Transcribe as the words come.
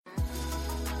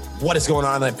What is going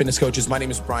on, online fitness coaches? My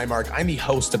name is Brian Mark. I'm the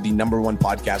host of the #1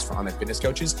 podcast for online fitness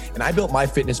coaches, and I built my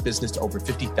fitness business to over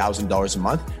 $50,000 a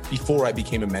month before I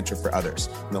became a mentor for others.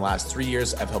 In the last 3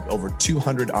 years, I've helped over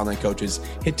 200 online coaches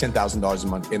hit $10,000 a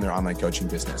month in their online coaching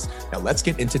business. Now let's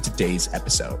get into today's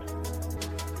episode.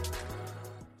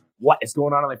 What is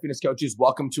going on, online fitness coaches?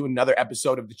 Welcome to another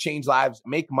episode of the Change Lives,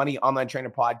 Make Money Online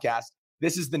Trainer podcast.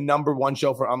 This is the #1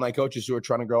 show for online coaches who are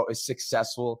trying to grow a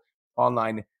successful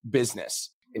online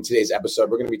business. In today's episode,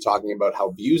 we're going to be talking about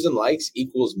how views and likes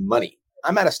equals money.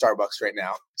 I'm at a Starbucks right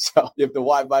now. So if the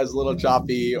Wi-Fi is a little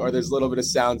choppy or there's a little bit of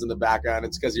sounds in the background,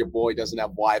 it's because your boy doesn't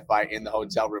have Wi-Fi in the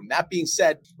hotel room. That being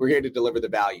said, we're here to deliver the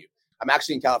value. I'm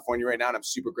actually in California right now, and I'm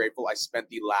super grateful. I spent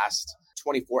the last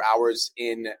 24 hours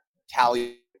in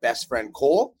Cali, best friend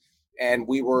Cole, and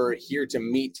we were here to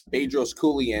meet Bedros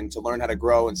Keuilian to learn how to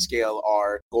grow and scale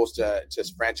our goals to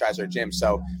franchise our gym.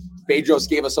 So Bedros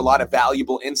gave us a lot of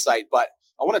valuable insight, but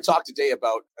I want to talk today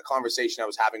about a conversation I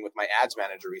was having with my ads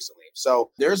manager recently.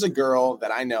 So there's a girl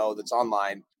that I know that's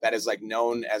online that is like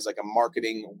known as like a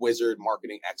marketing wizard,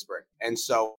 marketing expert. And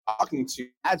so talking to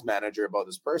ads manager about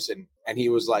this person, and he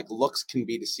was like, looks can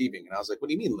be deceiving. And I was like, what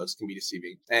do you mean looks can be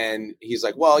deceiving? And he's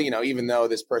like, well, even though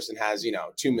this person has,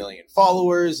 2 million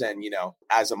followers and,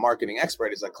 as a marketing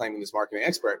expert is like claiming this marketing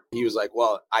expert, he was like,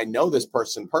 well, I know this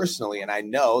person personally, and I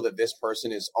know that this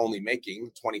person is only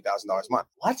making $20,000 a month.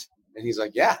 What? And he's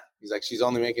like, yeah. He's like, she's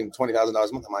only making $20,000 a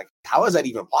month. I'm like, how is that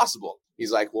even possible?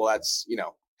 He's like, well, that's,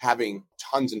 having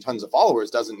tons and tons of followers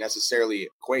doesn't necessarily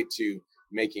equate to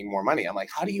making more money. I'm like,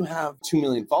 how do you have 2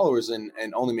 million followers and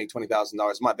only make $20,000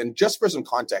 a month? And just for some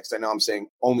context, I know I'm saying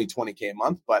only 20K a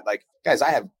month, but like, guys, I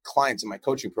have clients in my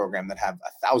coaching program that have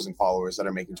 1,000 followers that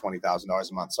are making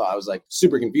 $20,000 a month. So I was like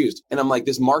super confused. And I'm like,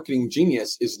 this marketing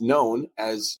genius is known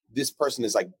as, this person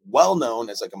is like well known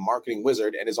as like a marketing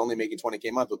wizard and is only making 20K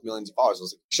a month with millions of followers. I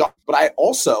was like, shocked. But I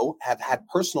also have had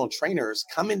personal trainers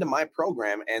come into my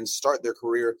program and start their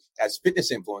career as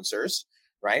fitness influencers.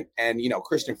 Right. And,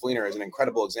 Christian Fleener is an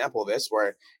incredible example of this,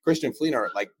 where Christian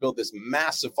Fleener like built this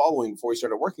massive following before he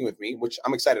started working with me, which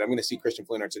I'm excited. I'm going to see Christian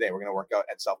Fleener today. We're going to work out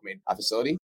at Self-Made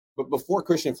facility. But before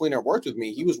Christian Fleener worked with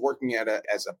me, he was working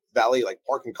as a valet, like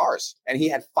parking cars, and he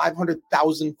had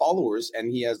 500,000 followers,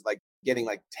 and he has like getting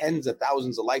like tens of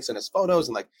thousands of likes on his photos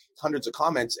and like hundreds of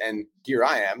comments. And here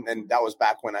I am. And that was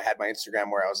back when I had my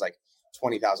Instagram where I was like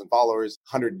 20,000 followers,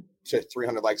 100 to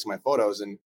 300 likes on my photos.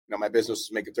 And my business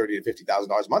was making $30,000 to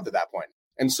 $50,000 a month at that point.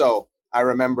 And so I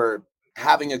remember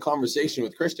having a conversation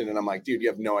with Christian, and I'm like, dude, you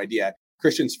have no idea.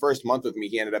 Christian's first month with me,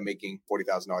 he ended up making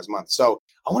 $40,000 a month. So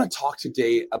I want to talk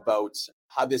today about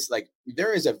how this,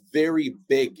 there is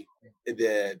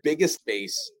the biggest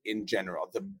space in general,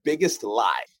 the biggest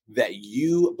lie that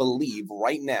you believe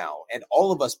right now, and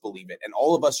all of us believe it, and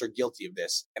all of us are guilty of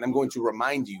this. And I'm going to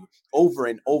remind you over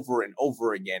and over and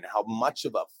over again how much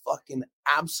of a fucking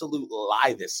absolute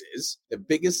lie this is. The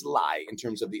biggest lie in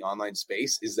terms of the online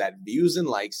space is that views and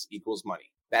likes equals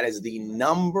money. That is the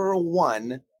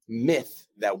 #1 myth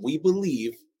that we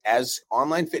believe as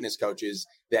online fitness coaches,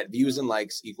 that views and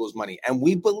likes equals money. And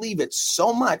we believe it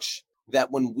so much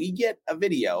that when we get a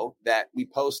video that we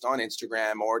post on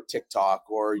Instagram or TikTok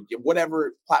or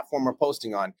whatever platform we're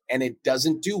posting on, and it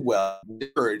doesn't do well, we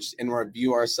urge and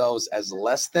review ourselves as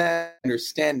less than,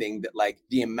 understanding that like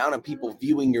the amount of people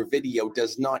viewing your video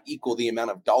does not equal the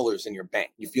amount of dollars in your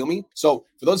bank. You feel me? So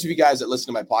for those of you guys that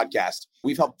listen to my podcast,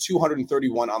 we've helped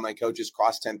 231 online coaches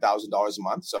cross $10,000 a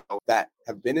month. So that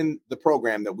have been in the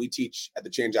program that we teach at the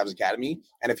Change Lives Academy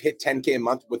and have hit 10K a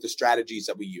month with the strategies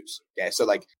that we use. Okay. So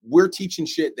like we're teaching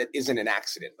shit that isn't an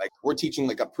accident. Like we're teaching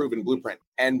like a proven blueprint.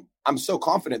 And I'm so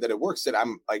confident that it works that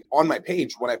I'm like on my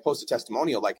page when I post a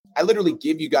testimonial, like I literally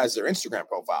give you guys their Instagram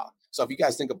profile. So if you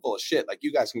guys think I'm full of shit, like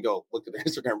you guys can go look at their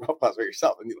Instagram profiles for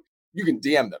yourself and you can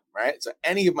DM them, right? So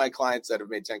any of my clients that have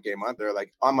made 10K a month, they're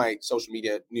like on my social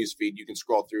media news feed, you can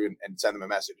scroll through and send them a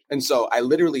message. And so I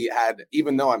literally had,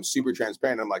 even though I'm super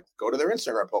transparent, I'm like, go to their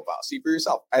Instagram profile, see for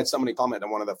yourself. I had somebody comment on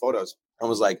one of the photos and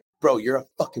was like, bro, you're a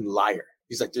fucking liar.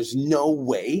 He's like, there's no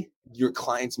way your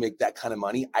clients make that kind of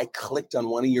money. I clicked on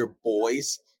one of your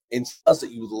boys and says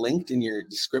that you linked in your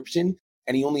description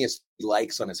and he only has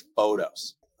likes on his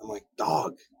photos. I'm like,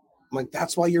 dog. I'm like,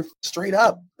 that's why you're straight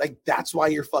up. Like, that's why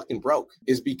you're fucking broke,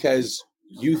 is because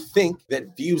you think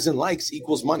that views and likes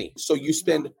equals money. So you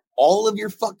spend all of your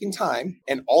fucking time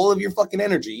and all of your fucking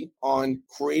energy on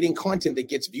creating content that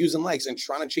gets views and likes and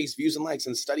trying to chase views and likes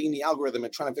and studying the algorithm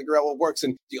and trying to figure out what works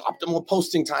and the optimal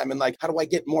posting time and like, how do I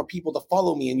get more people to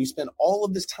follow me? And you spend all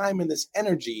of this time and this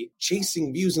energy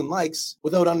chasing views and likes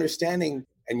without understanding.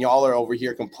 And y'all are over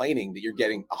here complaining that you're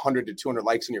getting 100 to 200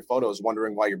 likes in your photos,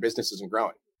 wondering why your business isn't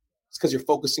growing. It's because you're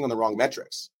focusing on the wrong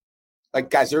metrics. Like,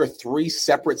 guys, there are 3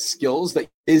 separate skills that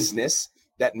business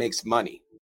that makes money.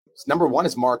 So number 1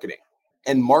 is marketing.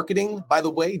 And marketing, by the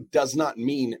way, does not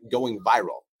mean going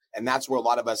viral. And that's where a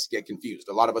lot of us get confused.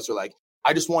 A lot of us are like,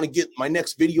 I just want to get my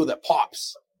next video that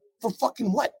pops. For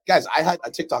fucking what? Guys, I had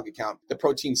a TikTok account, The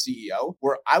Protein CEO,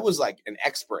 where I was like an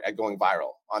expert at going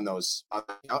viral on those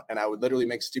account, and I would literally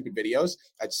make stupid videos.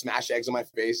 I'd smash eggs on my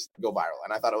face, go viral.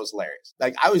 And I thought it was hilarious.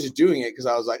 Like, I was just doing it because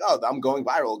I was like, oh, I'm going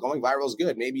viral. Going viral is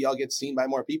good. Maybe I'll get seen by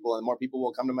more people and more people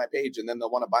will come to my page and then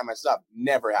they'll want to buy my stuff.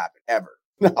 Never happened, ever.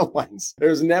 Not once.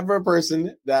 There's never a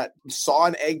person that saw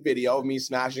an egg video of me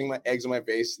smashing my eggs on my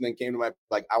face and then came to my,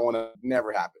 like, I want to,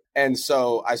 never happen. And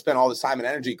so I spent all this time and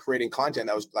energy creating content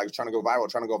that was like trying to go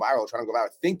viral,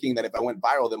 thinking that if I went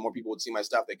viral, then more people would see my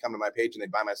stuff. They'd come to my page and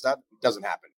they'd buy my stuff. It doesn't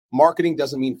happen. Marketing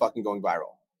doesn't mean fucking going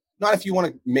viral. Not if you want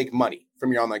to make money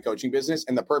from your online coaching business.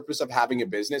 And the purpose of having a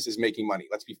business is making money.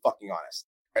 Let's be fucking honest.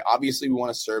 Right? Obviously, we want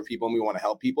to serve people and we want to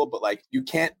help people, but like, you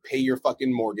can't pay your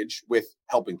fucking mortgage with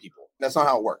helping people. That's not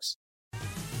how it works.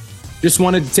 Just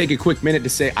wanted to take a quick minute to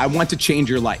say, I want to change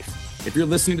your life. If you're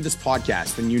listening to this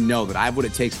podcast, then you know that I have what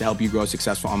it takes to help you grow a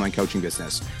successful online coaching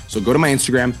business. So go to my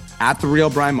Instagram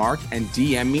 @TheRealBrianMark and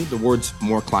DM me the words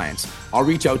more clients. I'll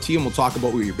reach out to you and we'll talk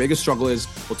about what your biggest struggle is.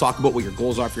 We'll talk about what your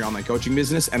goals are for your online coaching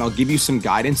business, and I'll give you some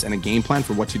guidance and a game plan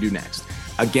for what to do next.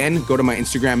 Again, go to my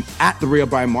Instagram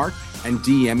 @TheRealBrianMark and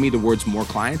DM me the words more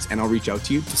clients, and I'll reach out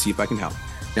to you to see if I can help.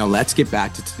 Now let's get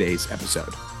back to today's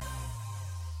episode.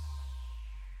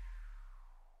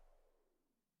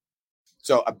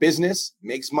 So a business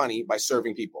makes money by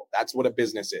serving people. That's what a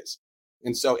business is.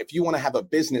 And so if you want to have a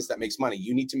business that makes money,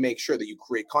 you need to make sure that you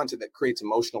create content that creates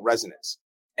emotional resonance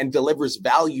and delivers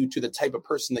value to the type of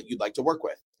person that you'd like to work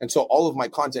with. And so all of my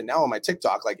content now on my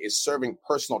TikTok, like, is serving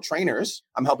personal trainers.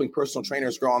 I'm helping personal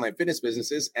trainers grow online fitness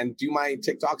businesses. And do my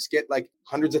TikToks get like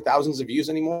hundreds of thousands of views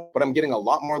anymore? But I'm getting a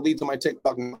lot more leads on my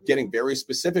TikTok, and getting very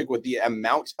specific with the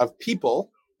amount of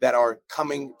people that are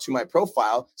coming to my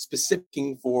profile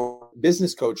specifically for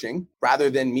business coaching, rather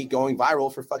than me going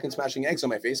viral for fucking smashing eggs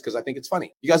on my face because I think it's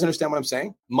funny. You guys understand what I'm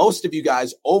saying? Most of you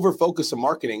guys over focus on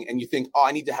marketing and you think, oh,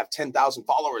 I need to have 10,000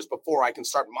 followers before I can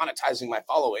start monetizing my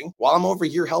following, while I'm over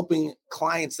here helping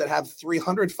clients that have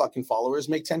 300 fucking followers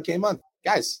make 10K a month.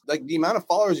 Guys, like, the amount of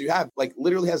followers you have, like,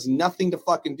 literally has nothing to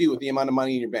fucking do with the amount of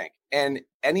money in your bank. And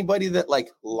anybody that like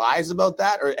lies about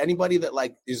that, or anybody that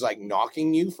like is like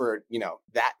knocking you for, you know,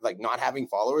 that, like, not having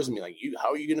followers and be like,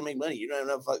 how are you going to make money? You don't have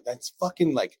enough. That's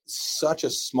fucking like such a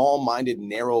small-minded,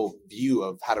 narrow view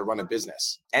of how to run a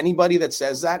business. Anybody that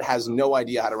says that has no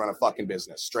idea how to run a fucking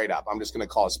business. Straight up. I'm just going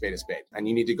to call a spade a spade. And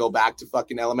you need to go back to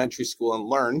fucking elementary school and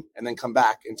learn, and then come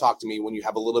back and talk to me when you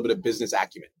have a little bit of business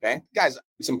acumen. Okay, guys,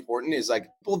 what's important is like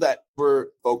people that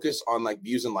were focused on like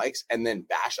views and likes and then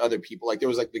bash other people. Like, there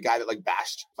was like the guy that like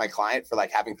bashed my client for like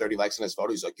having 30 likes on his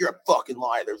photo. He's like, you're a fucking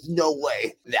liar. There's no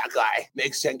way that guy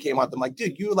makes 10K a month. I'm like,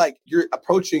 dude, you're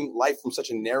approaching life from such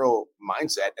a narrow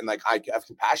mindset. And like, I have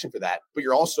compassion for that, but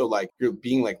you're also like, you're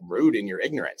being like rude in your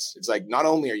ignorance. It's like, not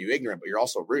only are you ignorant, but you're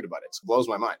also rude about it. It blows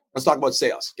my mind. Let's talk about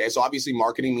sales. Okay. So obviously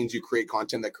marketing means you create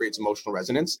content that creates emotional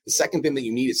resonance. The second thing that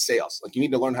you need is sales. Like, you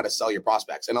need to learn how to sell your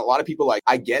prospects. And a lot of people, like,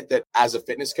 I get that as a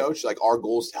fitness coach, like, our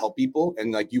goal is to help people,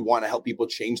 and like, you want to help people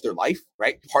change their life,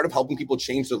 right? Part of helping people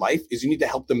change their life is you need to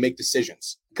help them make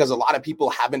decisions, because a lot of people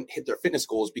haven't hit their fitness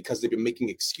goals because they've been making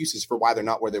excuses for why they're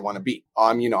not where they want to be.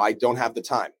 I don't have the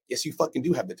time. Yes, you fucking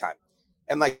do have the time.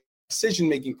 And like,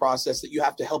 decision-making process that you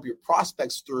have to help your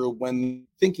prospects through when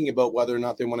thinking about whether or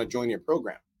not they want to join your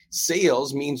program.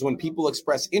 Sales means when people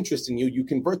express interest in you, you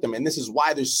convert them. And this is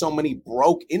why there's so many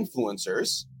broke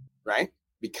influencers, right?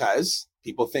 Because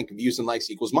people think views and likes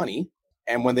equals money.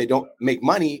 And when they don't make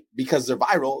money because they're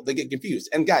viral, they get confused.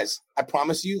 And guys, I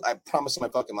promise my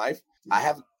fucking life, I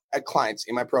have clients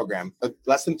in my program,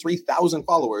 less than 3,000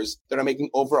 followers, that are making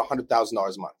over $100,000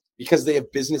 a month because they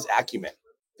have business acumen.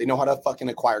 They know how to fucking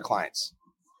acquire clients,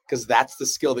 because that's the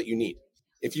skill that you need.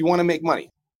 If you want to make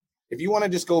money, if you want to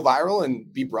just go viral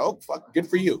and be broke, fuck, good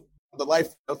for you. The life,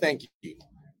 no thank you.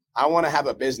 I want to have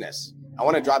a business. I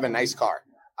want to drive a nice car.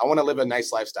 I want to live a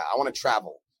nice lifestyle. I want to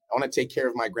travel. I want to take care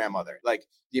of my grandmother. Like,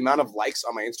 the amount of likes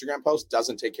on my Instagram post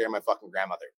doesn't take care of my fucking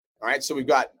grandmother. All right. So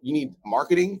you need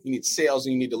marketing, you need sales,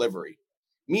 and you need delivery.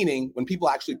 Meaning, when people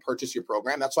actually purchase your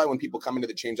program, that's why when people come into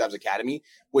the Change Lives Academy,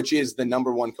 which is the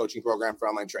 #1 coaching program for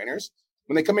online trainers,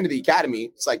 when they come into the academy,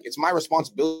 it's like, it's my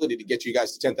responsibility to get you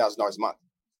guys to $10,000 a month.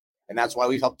 And that's why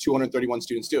we've helped 231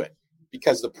 students do it,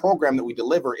 because the program that we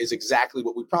deliver is exactly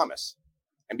what we promise.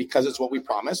 And because it's what we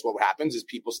promise, what happens is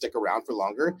people stick around for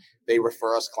longer. They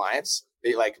refer us clients.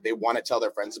 They want to tell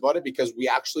their friends about it because we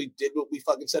actually did what we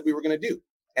fucking said we were going to do.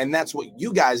 And that's what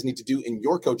you guys need to do in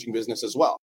your coaching business as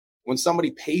well. When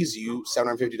somebody pays you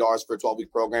 $750 for a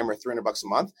 12-week program or $300 a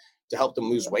month to help them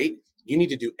lose weight, you need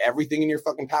to do everything in your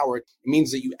fucking power. It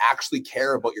means that you actually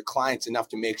care about your clients enough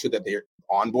to make sure that they're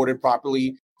onboarded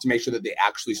properly, to make sure that they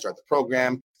actually start the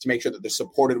program, to make sure that they're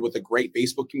supported with a great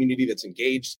Facebook community that's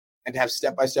engaged, and to have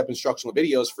step-by-step instructional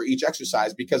videos for each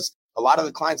exercise, because a lot of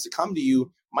the clients that come to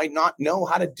you might not know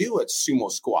how to do a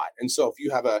sumo squat. And so if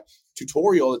you have a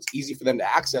tutorial, it's easy for them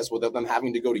to access without them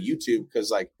having to go to YouTube,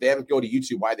 because like they have to go to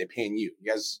YouTube. Why are they paying you?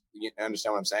 You guys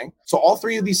understand what I'm saying? So all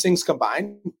three of these things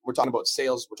combined, we're talking about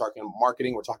sales, we're talking about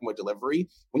marketing, we're talking about delivery.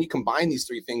 When you combine these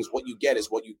three things, what you get is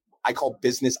what I call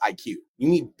business IQ. You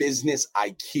need business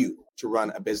IQ to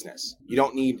run a business. You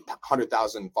don't need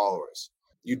 100,000 followers.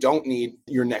 You don't need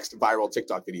your next viral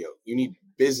TikTok video. You need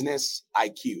business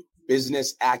IQ,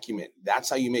 business acumen. That's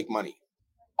how you make money.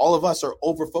 All of us are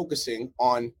over focusing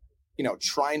on,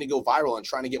 trying to go viral and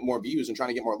trying to get more views and trying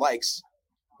to get more likes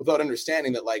without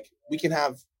understanding that like we can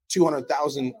have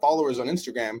 200,000 followers on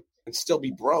Instagram and still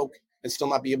be broke and still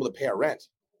not be able to pay our rent.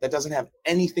 That doesn't have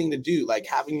anything to do, like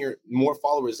having your more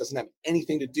followers doesn't have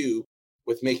anything to do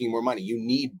with making more money. You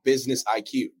need business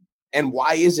IQ. And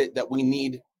why is it that we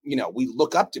need, we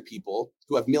look up to people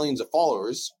who have millions of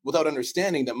followers without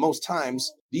understanding that most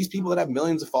times these people that have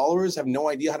millions of followers have no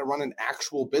idea how to run an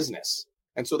actual business.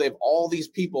 And so they have all these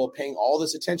people paying all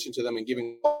this attention to them and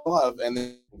giving love and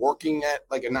then working at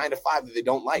like a 9-to-5 that they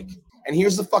don't like. And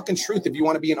here's the fucking truth. If you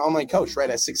want to be an online coach, right?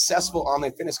 A successful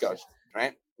online fitness coach,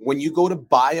 right? When you go to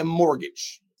buy a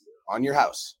mortgage on your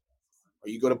house, or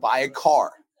you go to buy a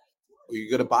car, or you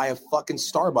go to buy a fucking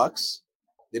Starbucks,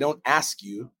 they don't ask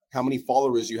you how many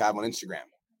followers you have on Instagram.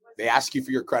 They ask you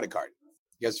for your credit card.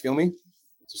 You guys feel me?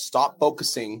 So stop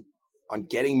focusing on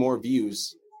getting more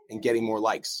views and getting more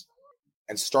likes,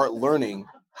 and start learning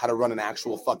how to run an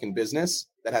actual fucking business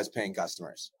that has paying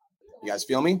customers. You guys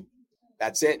feel me?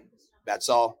 That's it. That's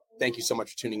all. Thank you so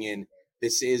much for tuning in.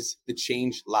 This is the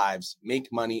Change Lives, Make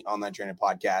Money Online Trainer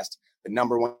podcast, the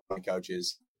 #1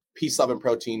 coaches. Peace, love, and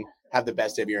protein. Have the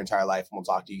best day of your entire life. And we'll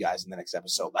talk to you guys in the next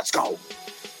episode. Let's go.